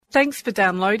Thanks for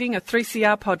downloading a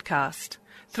 3CR podcast.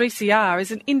 3CR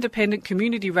is an independent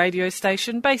community radio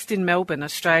station based in Melbourne,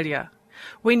 Australia.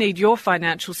 We need your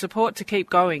financial support to keep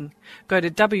going. Go to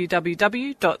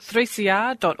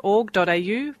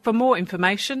www.3cr.org.au for more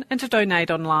information and to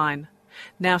donate online.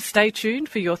 Now stay tuned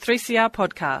for your 3CR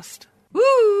podcast. Woo!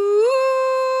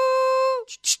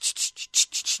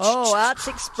 Oh, Arts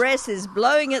Express is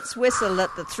blowing its whistle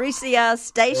at the 3CR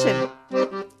station.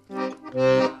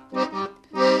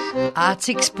 Arts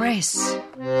Express.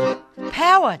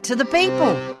 Power to the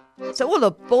people. So all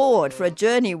aboard for a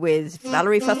journey with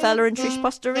Valerie Farfalla and Trish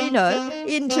Postorino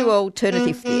into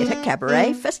alternative theatre,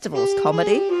 cabaret, festivals,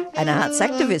 comedy and arts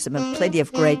activism, and plenty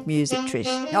of great music, Trish.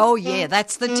 Oh yeah,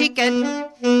 that's the ticket.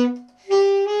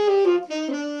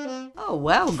 Oh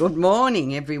well, good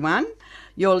morning everyone.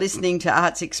 You're listening to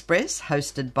Arts Express,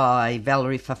 hosted by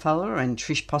Valerie Farfalla and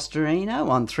Trish Postorino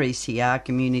on 3CR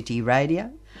Community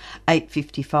Radio,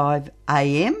 8:55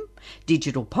 AM.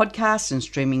 Digital podcast and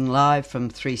streaming live from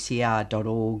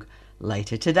 3cr.org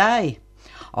later today.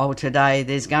 Oh, today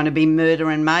there's going to be murder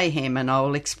and mayhem, and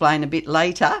I'll explain a bit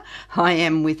later. I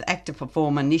am with actor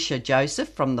performer Nisha Joseph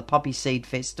from the Poppy Seed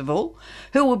Festival,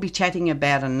 who will be chatting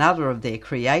about another of their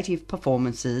creative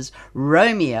performances,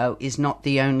 Romeo is Not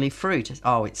the Only Fruit.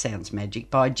 Oh, it sounds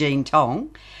magic, by Jean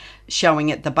Tong,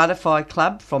 showing at the Butterfly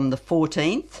Club from the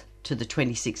 14th to the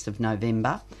 26th of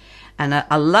November. And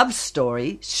a love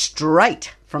story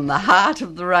straight from the heart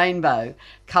of the rainbow.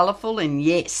 Colourful and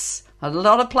yes, a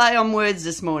lot of play on words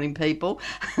this morning, people.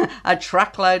 A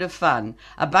truckload of fun.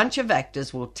 A bunch of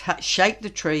actors will shake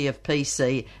the tree of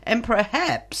PC and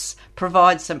perhaps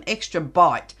provide some extra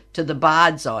bite to the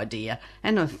bard's idea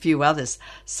and a few others.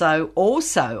 So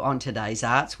also on today's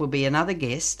Arts will be another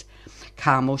guest,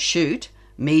 Carmel Shute,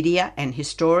 media and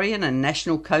historian and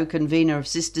national co-convener of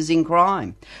Sisters in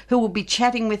Crime, who will be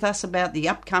chatting with us about the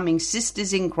upcoming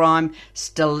Sisters in Crime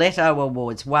Stiletto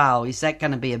Awards. Wow, is that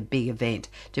going to be a big event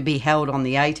to be held on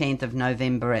the 18th of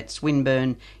November at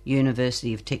Swinburne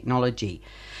University of Technology.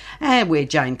 And where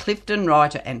Jane Clifton,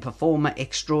 writer and performer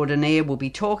extraordinaire, will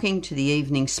be talking to the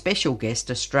evening's special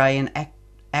guest, Australian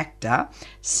actor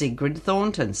Sigrid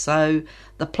Thornton. So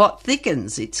the plot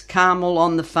thickens. It's Carmel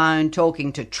on the phone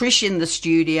talking to Trish in the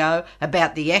studio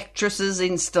about the actresses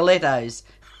in stilettos.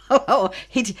 Oh,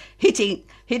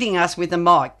 hitting us with a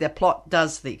mic. The plot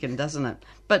does thicken, doesn't it?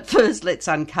 But first, let's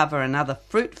uncover another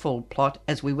fruitful plot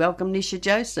as we welcome Nisha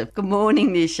Joseph. Good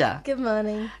morning, Nisha. Good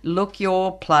morning. Look,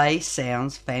 your play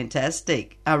sounds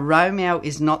fantastic. Romeo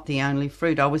is not the only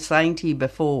fruit. I was saying to you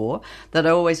before that I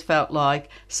always felt like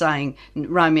saying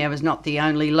Romeo is not the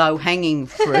only low-hanging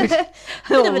fruit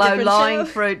or low-lying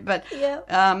fruit. But yeah.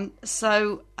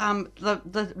 The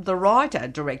writer,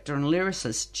 director and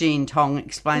lyricist Jean Tong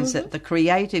explains that the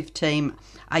creative team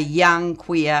are young,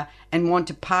 queer and want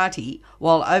to party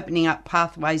while opening up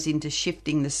pathways into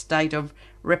shifting the state of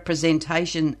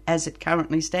representation as it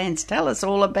currently stands. Tell us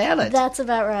all about it. That's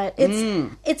about right.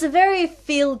 It's a very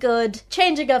feel-good,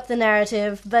 changing up the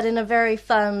narrative, but in a very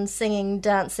fun, singing,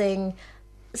 dancing,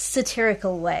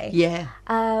 satirical way. Yeah.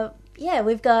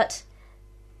 We've got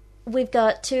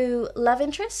two love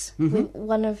interests,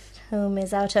 one of whom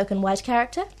is our token white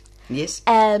character. Yes.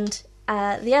 And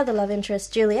the other love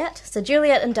interest, Juliet. So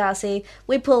Juliet and Darcy,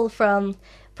 we pull from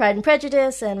Pride and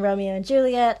Prejudice and Romeo and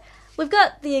Juliet. We've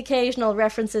got the occasional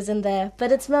references in there,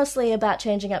 but it's mostly about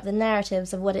changing up the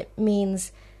narratives of what it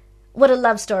means, what a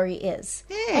love story is.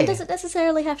 Yeah. And does it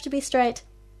necessarily have to be straight?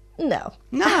 No.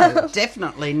 No,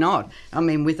 definitely not. I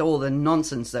mean, with all the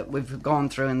nonsense that we've gone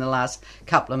through in the last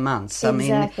couple of months.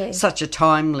 Exactly. I mean, such a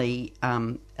timely...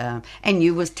 and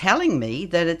you was telling me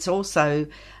that it's also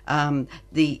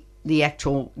the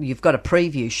actual... You've got a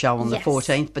preview show on the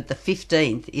 14th, but the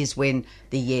 15th is when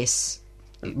the Yes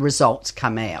results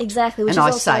come out. Exactly. And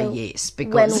I say yes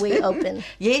because... when we open.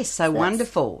 Yes, so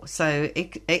wonderful. So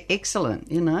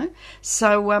excellent, you know.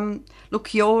 So,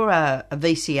 look, you're a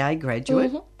VCA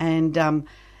graduate and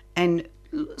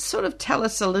sort of tell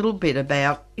us a little bit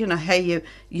about, you know, how you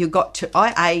got to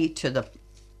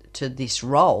this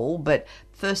role, but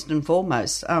first and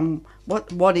foremost,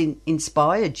 what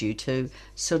inspired you to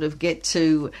sort of get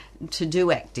to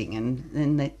do acting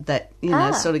and that you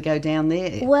know sort of go down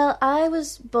there? Well, I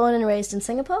was born and raised in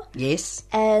Singapore. Yes.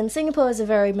 And Singapore is a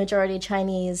very majority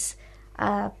Chinese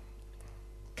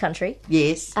country.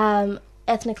 Yes.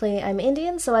 Ethnically, I'm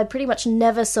Indian, so I pretty much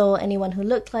never saw anyone who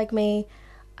looked like me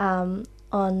on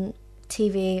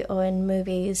TV or in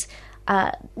movies.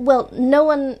 Well, no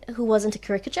one who wasn't a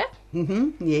caricature.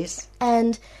 Yes.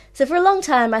 And so for a long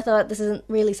time I thought this isn't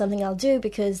really something I'll do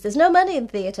because there's no money in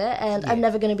theatre and I'm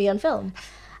never going to be on film.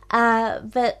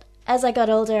 But as I got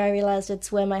older, I realised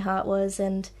it's where my heart was,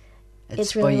 and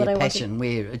it's really where what I your wanted. passion,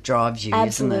 where it drives you,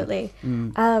 Absolutely.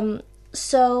 isn't it?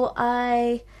 So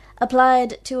I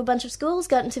applied to a bunch of schools,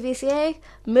 got into VCA,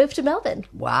 moved to Melbourne.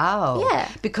 Wow. Yeah.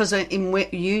 Because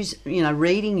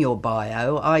reading your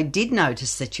bio, I did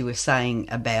notice that you were saying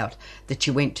about that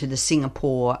you went to the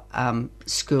Singapore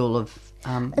School of...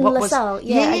 In LaSalle, I did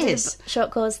Yes. a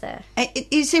short course there.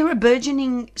 Is there a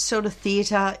burgeoning sort of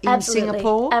theatre in Absolutely.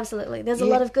 Singapore? Absolutely. There's a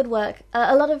Yeah. lot of good work,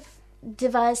 a lot of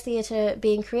devised theatre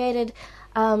being created,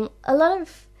 a lot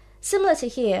of, similar to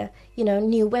here,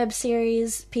 new web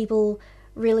series, people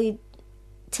really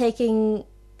taking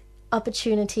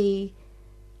opportunity,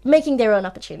 making their own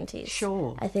opportunities.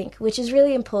 Sure. I think, which is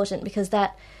really important because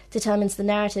that determines the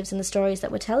narratives and the stories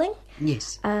that we're telling.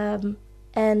 Yes.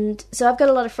 And so I've got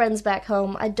a lot of friends back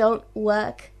home. I don't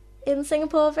work in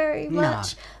Singapore very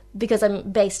much because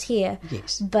I'm based here.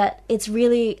 Yes. But it's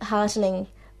really heartening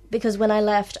because when I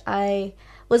left, I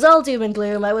was all doom and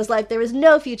gloom. I was like, there is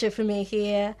no future for me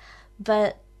here.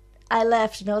 But I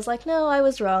left and I was like, no, I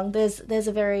was wrong. There's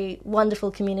a very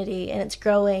wonderful community and it's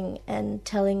growing and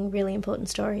telling really important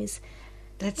stories.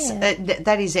 That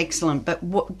is excellent.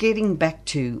 But getting back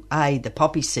to the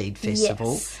Poppy Seed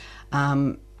Festival, Yes.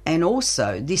 and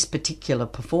also this particular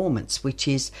performance, which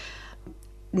is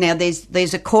now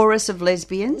there's a chorus of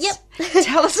lesbians. Yep.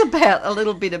 Tell us a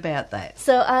little bit about that.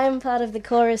 So I'm part of the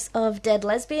chorus of Dead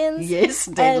Lesbians. Yes,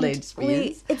 Dead and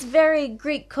Lesbians. It's very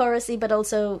Greek chorusy, but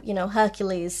also,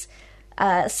 Hercules,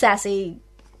 sassy,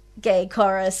 gay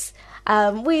chorus.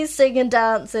 We sing and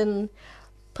dance and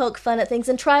poke fun at things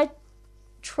and try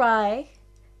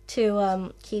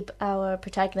to keep our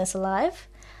protagonist alive.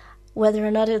 Whether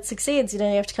or not it succeeds, you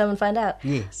have to come and find out.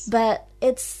 Yes. But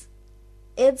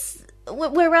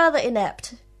we're rather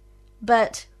inept,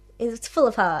 but it's full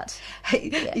of heart.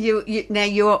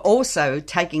 You are also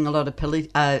taking a lot of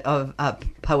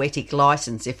poetic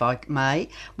license, if I may,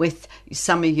 with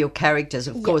some of your characters.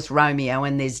 Of course, Romeo,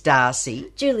 and there's Darcy.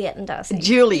 Juliet and Darcy.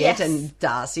 Juliet Yes. and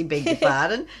Darcy, beg your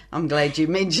pardon. I'm glad you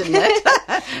mentioned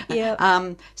that.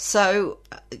 Yeah. So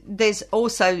there's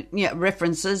also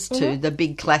references to the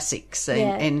big classics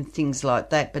and things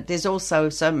like that, but there's also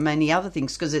so many other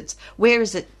things because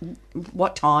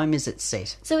what time is it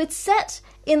set? So it's set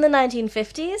in the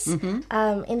 1950s,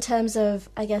 in terms of,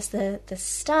 I guess, the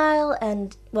style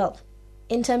and, well,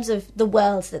 in terms of the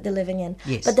world that they're living in.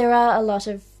 Yes. But there are a lot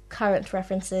of current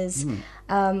references.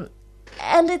 And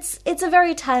it's a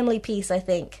very timely piece, I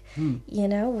think,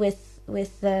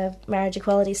 with the Marriage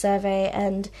Equality Survey.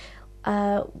 And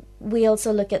we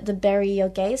also look at the bury your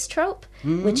gays trope,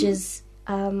 which is,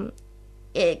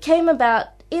 it came about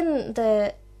in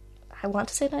the, I want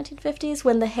to say 1950s,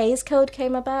 when the Hays Code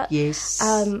came about. Yes.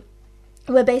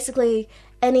 Where basically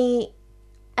any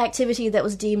activity that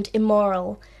was deemed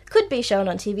immoral could be shown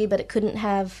on TV, but it couldn't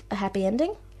have a happy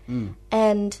ending.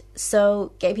 And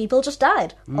so gay people just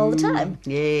died all the time.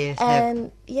 Yes.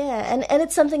 And and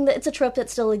it's something it's a trope that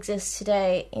still exists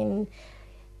today in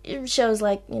shows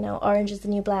like, Orange is the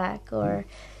New Black, or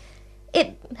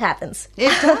it happens.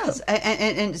 It does,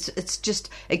 and it's just,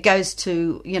 it goes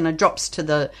to, drops to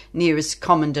the nearest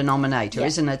common denominator,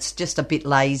 isn't it? It's just a bit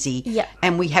lazy,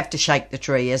 and we have to shake the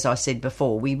tree, as I said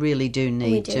before. We really do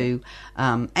need to,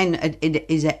 and it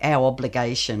is our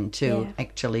obligation to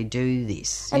actually do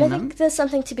this. And I think there's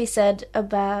something to be said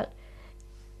about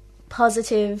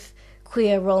positive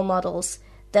queer role models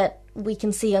that we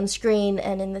can see on screen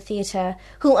and in the theatre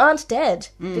who aren't dead,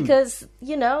 because,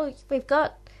 we've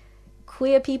got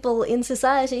queer people in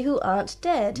society who aren't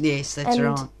dead. Yes, that's and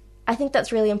right. I think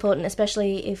that's really important,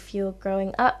 especially if you're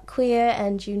growing up queer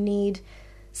and you need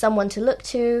someone to look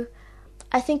to.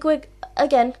 I think we're,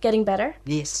 again, getting better.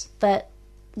 Yes. But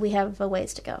we have a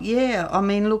ways to go. Yeah, I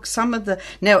mean, look, some of the...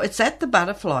 Now, it's at the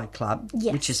Butterfly Club,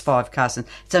 which is 5 Carson.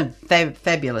 It's a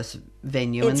fabulous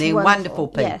venue, and they're wonderful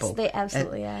people. Yes, they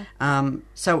absolutely are.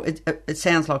 So it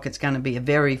sounds like it's going to be a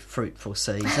very fruitful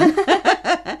season.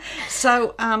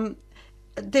 So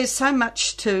there's so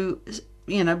much to,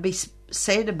 be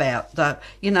said about the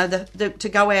to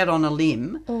go out on a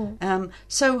limb.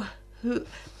 So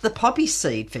the Poppy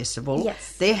Seed Festival,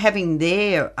 they're having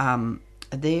their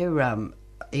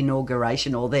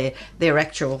inauguration, or their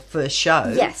actual first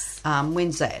show. Yes.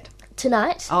 When's that?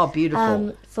 Tonight. Oh,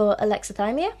 beautiful. For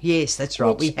Alexithymia. Yes, that's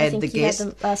right. We had the guest. Had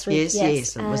them last week.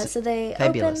 Yes. It was so they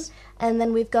fabulous. open, and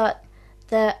then we've got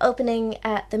the opening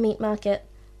at the meat market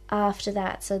after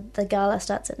that. So the gala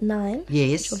starts at 9.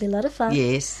 Yes. Which will be a lot of fun.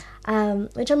 Yes.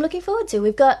 Which I'm looking forward to.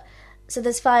 We've got, so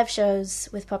there's 5 shows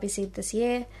with Poppy Seed this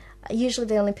year. Usually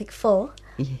they only pick 4,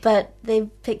 but they've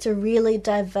picked a really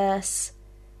diverse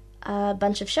a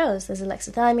bunch of shows. There's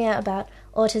Alexithymia about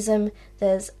autism.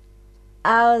 There's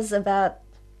ours about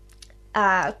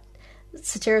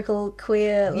satirical,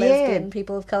 queer, lesbian,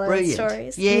 people of colour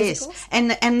stories. Yes, musicals.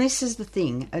 and this is the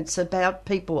thing. It's about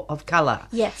people of colour.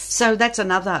 Yes. So that's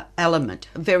another element,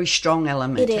 a very strong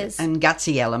element. It is. And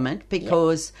gutsy element,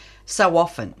 because so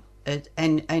often,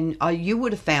 you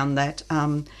would have found that,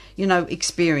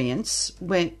 experience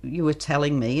when you were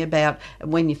telling me about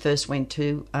when you first went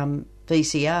to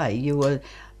VCA,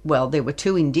 there were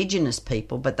two Indigenous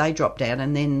people, but they dropped out,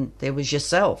 and then there was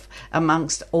yourself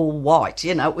amongst all white.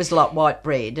 It was like white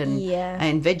bread and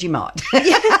Vegemite.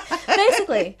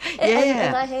 Basically.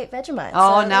 And I hate Vegemite.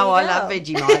 Oh, so no, I there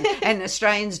you love go. Vegemite. And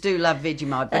Australians do love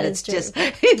Vegemite, but That it's is true.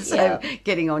 just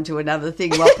getting on to another thing.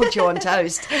 Well, I'll put you on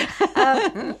toast.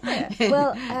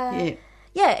 Well,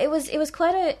 it was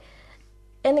quite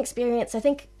an experience. I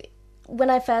think when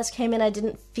I first came in, I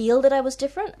didn't feel that I was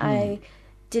different.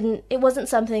 It wasn't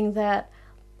something that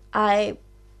I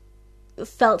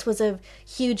felt was a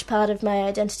huge part of my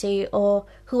identity or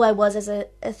who I was as a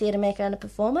theatre maker and a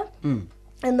performer.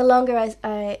 And the longer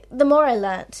the more I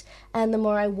learnt, and the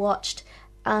more I watched,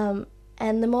 and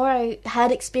the more I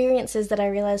had experiences that I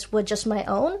realised were just my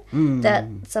own, that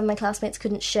some of my classmates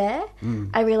couldn't share,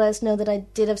 I realised, that I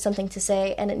did have something to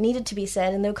say, and it needed to be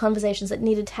said, and there were conversations that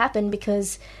needed to happen,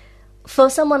 because for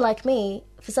someone like me,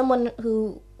 for someone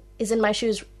who is in my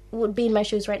shoes, would be in my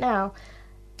shoes right now,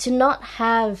 to not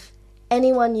have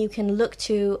anyone you can look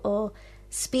to or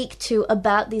speak to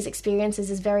about these experiences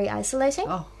is very isolating.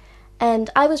 Oh. And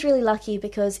I was really lucky,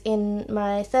 because in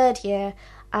my third year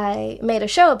I made a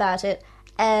show about it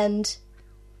and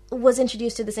was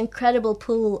introduced to this incredible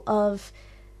pool of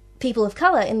people of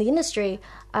colour in the industry,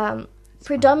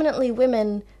 predominantly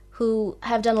women who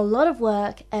have done a lot of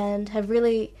work and have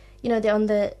really, they're on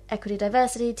the equity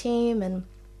diversity team and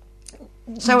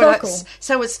vocal.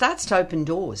 So it starts to open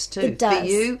doors too. It does. For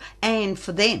you and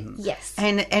for them. Yes.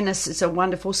 And it's a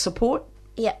wonderful support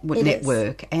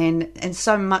network, is. and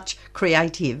so much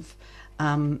creative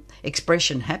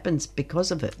expression happens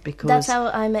because of it. Because that's how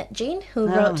I met Jean, who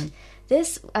wrote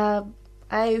this.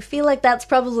 I feel like that's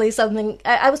probably something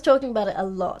I was talking about it a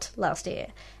lot last year,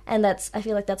 and I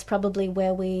feel like that's probably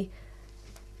where we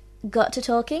got to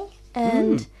talking.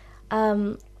 And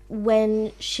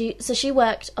when she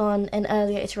worked on an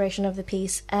earlier iteration of the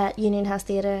piece at Union House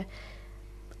Theatre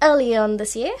early on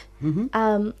this year,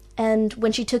 and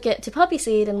when she took it to Poppy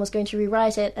Seed and was going to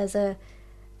rewrite it as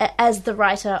the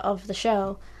writer of the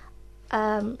show,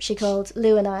 she called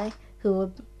Lou and I,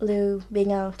 Lou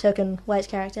being our token white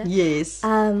character, yes,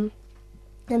 and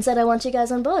said, I want you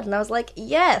guys on board. And I was like,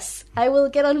 yes, I will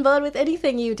get on board with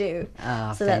anything you do.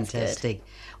 Ah, so fantastic. That's good.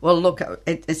 Well, look,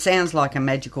 it sounds like a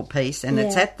magical piece, and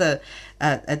it's at the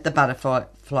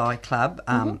Butterfly Club.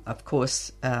 Of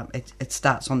course, it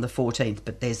starts on the 14th,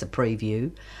 but there's a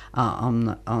preview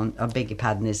I beg your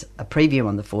pardon. There's a preview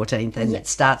on the 14th, and it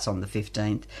starts on the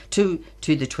 15th to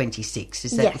the 26th.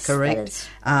 Is that correct? Yes,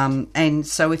 that is. And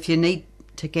so, if you need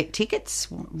to get tickets,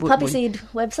 Poppy Seed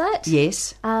website.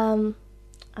 Yes.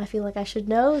 I feel like I should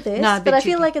know this, no, but I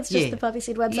feel like it's just the Poppy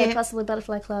Seed website, possibly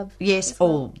Butterfly Club. Yes,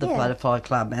 all the Butterfly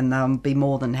Club, and they'll be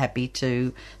more than happy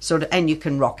to sort of, and you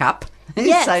can rock up,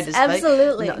 yes, so to speak.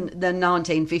 Absolutely. The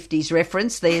 1950s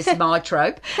reference, there's my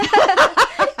trope.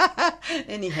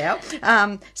 Anyhow,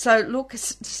 so look,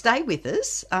 stay with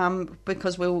us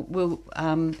because we're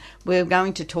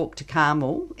going to talk to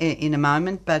Carmel in a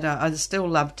moment, but I'd still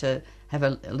love to have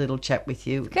a little chat with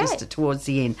you just towards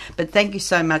the end. But thank you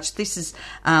so much. This is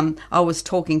I was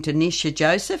talking to Nisha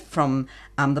Joseph from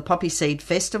the Poppy Seed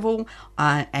Festival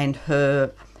and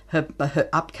her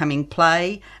upcoming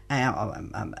play.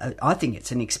 I think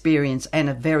it's an experience and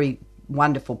a very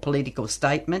wonderful political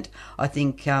statement. I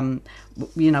think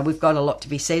we've got a lot to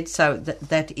be said. So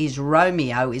that is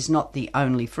Romeo is not the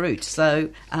only fruit. So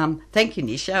thank you,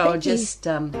 Nisha. I'll just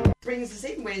brings us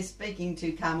in. We're speaking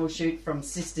to Carmel Shute from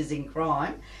Sisters in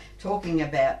Crime, talking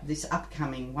about this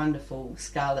upcoming wonderful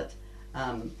Scarlet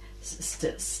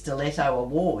Stiletto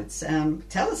Awards.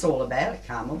 Tell us all about it,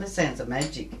 Carmel. This sounds a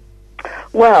magic.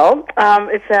 Well,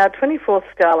 it's our 24th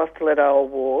Scarlet Stiletto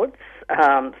Awards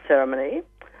ceremony.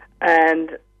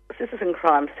 And Sisters in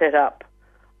Crime set up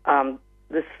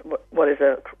this what is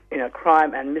a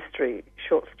crime and mystery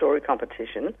short story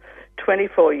competition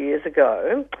 24 years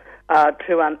ago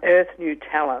to unearth new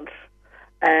talent,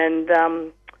 and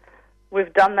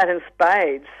we've done that in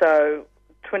spades. So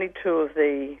 22 of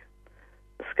the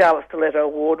Scarlet Stiletto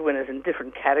Award winners in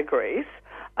different categories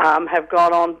have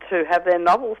gone on to have their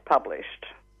novels published.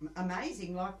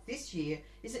 Amazing! Like this year,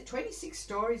 is it 26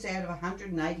 stories out of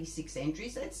 186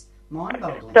 entries? That's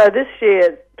Mind-boggling. So this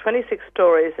year, 26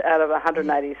 stories out of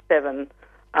 187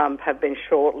 have been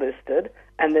shortlisted,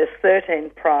 and there's 13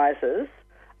 prizes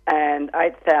and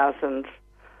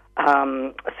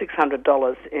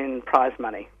 $8,600 in prize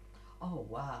money. Oh,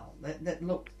 wow. That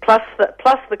look... Plus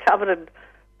the coveted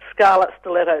Scarlet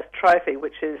Stilettos trophy,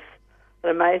 which is an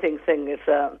amazing thing. It's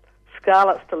a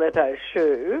Scarlet Stiletto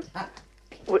shoe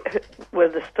with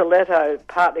the stiletto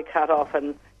partly cut off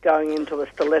and going into a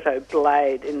stiletto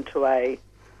blade into a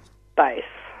base.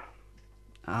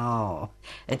 Oh,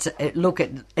 it's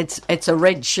a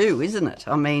red shoe, isn't it?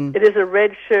 I mean, it is a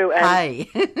red shoe, and hey.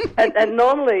 and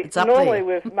normally there.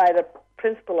 we've made a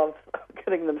principle of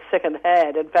getting them second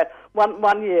hand. In fact,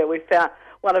 one year we found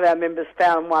one of our members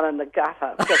found one in the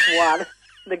gutter, just one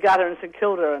in the gutter in St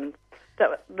Kilda, and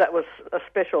that was a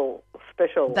special.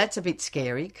 That's a bit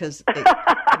scary because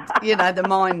the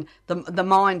mind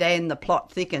and the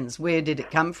plot thickens. Where did it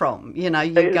come from? You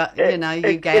gals.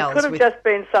 It could have just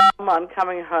been someone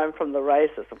coming home from the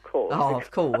races, of course. Oh, of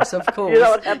course. You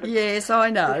know what happens? Yes, I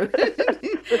know.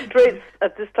 The streets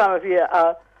at this time of year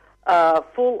are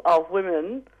full of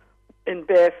women in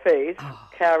bare feet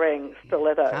carrying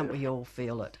stilettos. Can't we all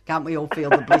feel it? Can't we all feel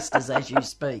the blisters as you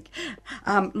speak?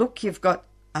 Look, you've got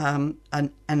an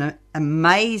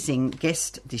amazing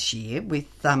guest this year with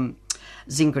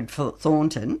Zingrid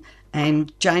Thornton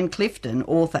and Jane Clifton,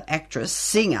 author, actress,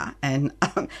 singer, and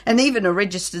even a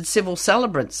registered civil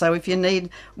celebrant. So if you need,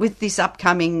 with this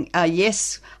upcoming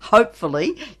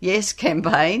hopefully yes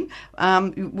campaign,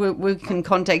 we can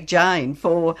contact Jane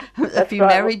for a few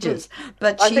marriages.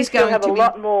 But she's going to have a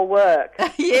lot more work.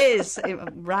 Yes,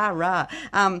 rah.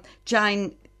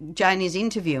 Jane is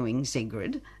interviewing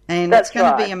Zingrid. And That's it's going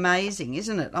right. to be amazing,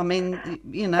 isn't it? I mean,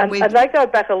 and they go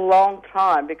back a long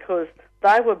time because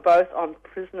they were both on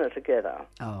Prisoner together.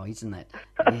 Oh, isn't that?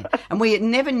 Yeah. And we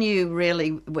never knew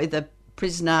really whether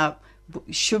Prisoner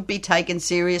should be taken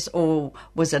serious or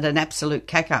was it an absolute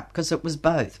cack-up, because it was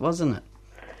both, wasn't it?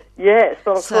 Yes,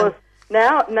 but of course,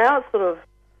 now it's sort of,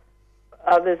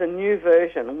 there's a new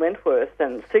version, Wentworth,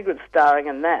 and Sigrid's starring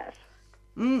in that.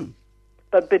 Mm.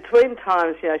 But between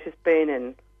times, she was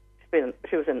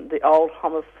in The Old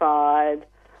Homicide.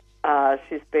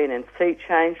 She's been in Sea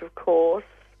Change, of course.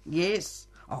 Yes.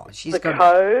 Oh, she's got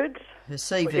Her Code.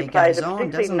 CV goes on,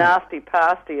 doesn't it? Particularly nasty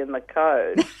pasty in The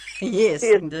Code. Yes, she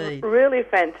is indeed. Really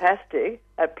fantastic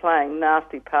at playing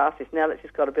nasty pasties now that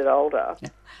she's got a bit older.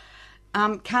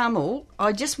 Carmel,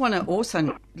 I just want to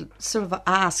also sort of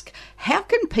ask, how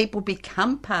can people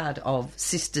become part of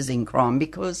Sisters in Crime?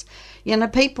 Because,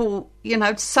 people,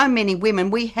 so many women.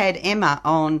 We had Emma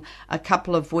on a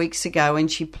couple of weeks ago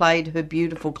and she played her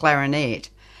beautiful clarinet.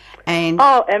 And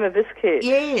Emma Viskid.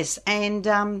 Yes, and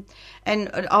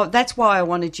that's why I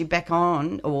wanted you back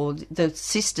on, or the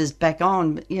sisters back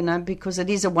on, because it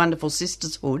is a wonderful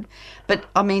sisterhood. But,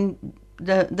 I mean,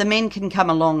 the men can come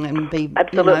along and be...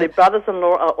 Absolutely.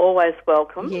 Brothers-in-law are always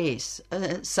welcome. Yes.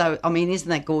 So, I mean, isn't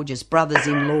that gorgeous?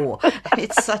 Brothers-in-law.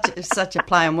 It's such a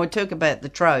play. And we'll talk about the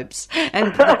tropes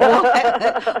and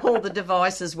all the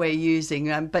devices we're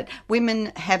using. But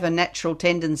women have a natural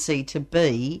tendency to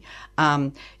be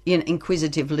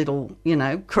inquisitive little,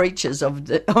 creatures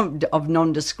of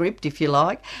nondescript, if you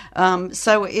like.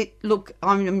 So,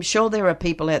 I'm sure there are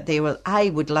people out there who,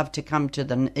 would love to come to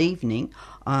the evening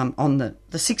on the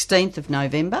 16th of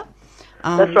November.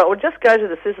 That's right. Well, just go to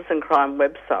the Sisters in Crime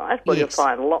website where Yes. you'll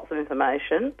find lots of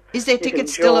information. Is there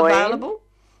tickets still available?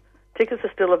 Tickets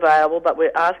are still available, but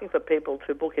we're asking for people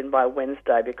to book in by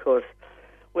Wednesday because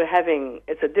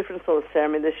it's a different sort of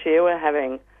ceremony this year.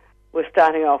 We're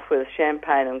starting off with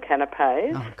champagne and canapes.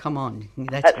 Oh, come on.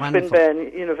 That's at wonderful.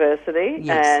 Swinburne University,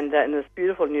 Yes. and in this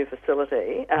beautiful new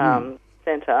facility,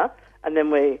 centre, and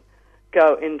then we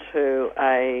go into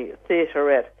a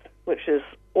theaterette, which is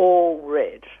all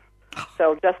red.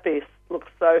 So it'll just look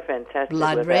so fantastic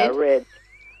Blood with red? our red.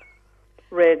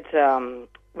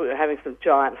 We're having some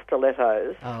giant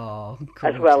stilettos, Oh,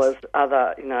 as well as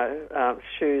other,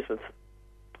 shoes with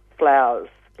flowers,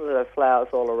 stiletto flowers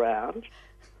all around.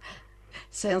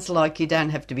 Sounds like you don't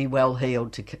have to be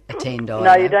well-heeled to attend either.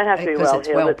 No, you don't have to be well-heeled. Because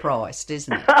it's well-priced,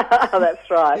 isn't it? That's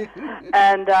right.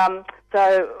 And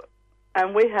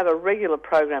and we have a regular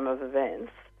program of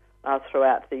events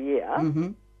throughout the year.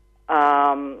 Mm-hmm.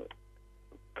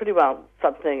 Pretty well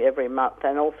something every month.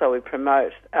 And also we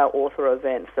promote our author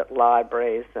events at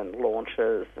libraries and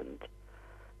launches and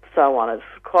so on. It's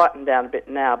quietened down a bit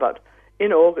now, but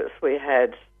in August we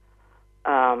had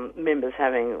members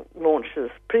having launches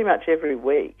pretty much every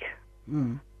week.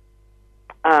 Mm.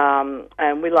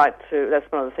 And we like to,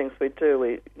 that's one of the things we do,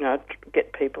 we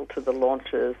get people to the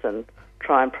launches and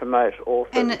try and promote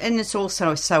authors. And it's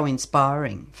also so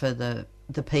inspiring for the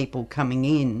people coming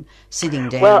in, sitting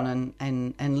down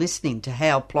and listening to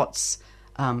how plots,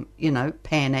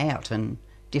 pan out and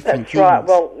different That's things. right.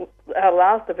 Well, our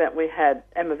last event we had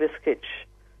Emma Viskic,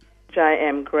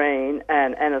 J.M. Green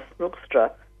and Anna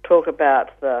Snoekstra talk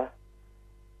about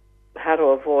how to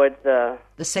avoid the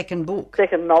second book.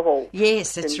 second novel.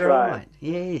 Yes, that's syndrome. right.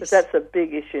 Yes. Because that's a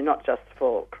big issue, not just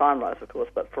for crime writers, of course,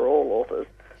 but for all authors,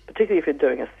 particularly if you're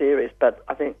doing a series. But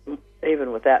I think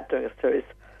even without doing a series,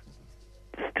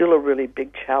 it's still a really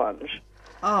big challenge.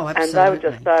 Oh, absolutely. And they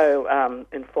were just so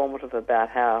informative about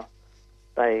how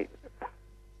they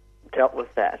dealt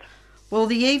with that. Well,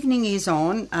 the evening is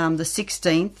on the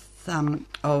 16th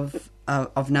of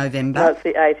November. No, it's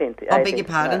the 18th. I beg your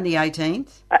pardon, the 18th.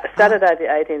 Saturday, the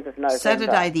 18th of November.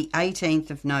 Saturday, the 18th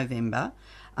of November.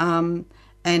 And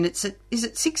is it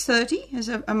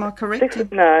 6:30? Am I correct? 6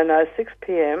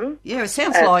 p.m. Yeah, it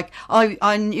sounds like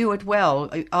I knew it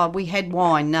well. We had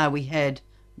wine. No, we had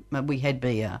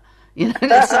beer. You know,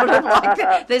 it's sort of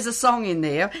like there's a song in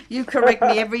there. You correct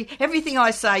me everything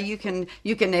I say. You can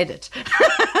edit,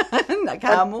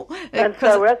 Carmel. And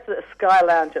so we're at the Sky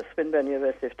Lounge at Swinburne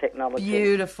University of Technology.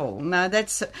 Beautiful. No,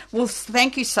 that's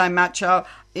thank you so much.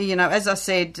 As I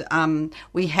said,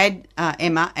 we had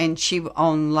Emma, and she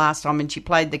on last time, and she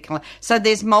played the. So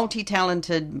there's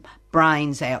multi-talented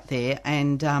brains out there,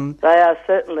 and they are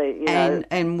certainly,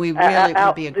 and we really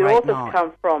will be a great night. The authors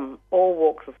come from all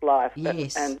walks of life,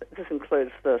 yes, and this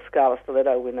includes the Scala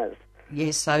Stiletto winners.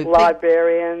 Yes, so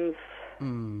librarians,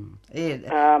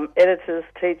 yeah. Editors,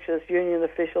 teachers, union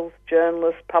officials,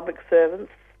 journalists, public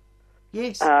servants.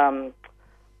 Yes.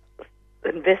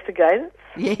 Investigators.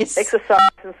 Yes. Exercise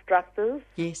instructors.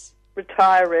 Yes.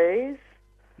 Retirees.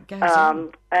 Goes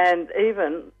on. And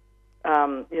even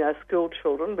school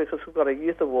children, because we've got a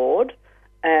youth award,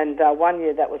 and one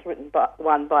year that was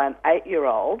won by an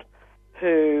 8-year-old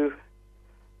who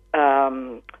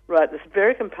wrote this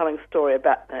very compelling story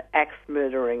about an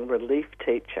axe-murdering relief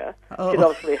teacher. Oh. She'd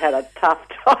obviously had a tough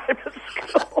time at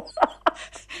school.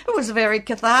 It was very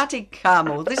cathartic,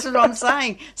 Carmel. This is what I'm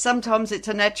saying. Sometimes it's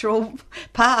a natural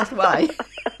pathway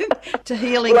to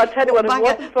healing. Well, I tell you what, it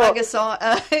wasn't for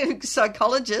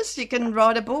psychologist, you can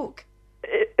write a book.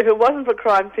 If it wasn't for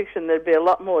crime fiction, there'd be a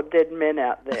lot more dead men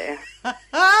out there.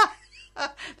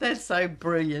 That's so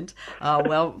brilliant.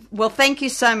 Oh, well, thank you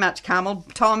so much, Carmel.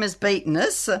 Time has beaten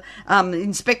us.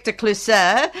 Inspector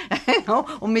Clouseau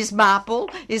or Miss Marple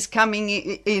is coming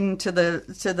into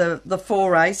the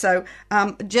foray. So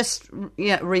just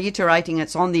reiterating,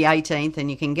 it's on the 18th, and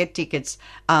you can get tickets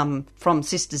from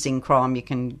Sisters in Crime. You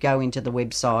can go into the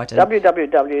website.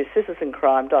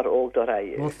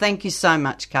 www.sistersincrime.org.au. Well, thank you so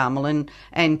much, Carmel, and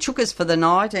chukas for the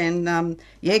night, and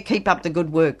keep up the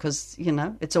good work, because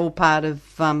it's all part of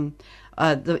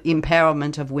the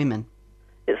empowerment of women.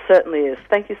 It certainly is.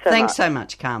 Thank you so much. Thanks so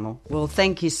much, Carmel. Well,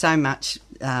 thank you so much,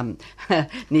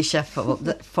 Nisha,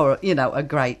 for a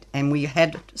great, and we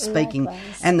had speaking.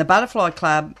 Likewise. And the Butterfly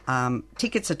Club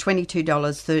tickets are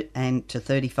 $22 and to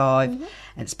 $35,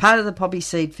 and it's part of the Poppy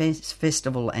Seed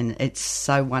Festival, and it's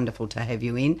so wonderful to have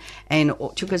you in, and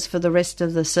took us for the rest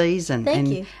of the season. Thank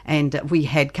you. And we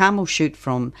had Carmel Shute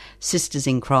from Sisters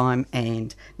in Crime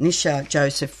and Nisha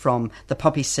Joseph from the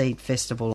Poppy Seed Festival.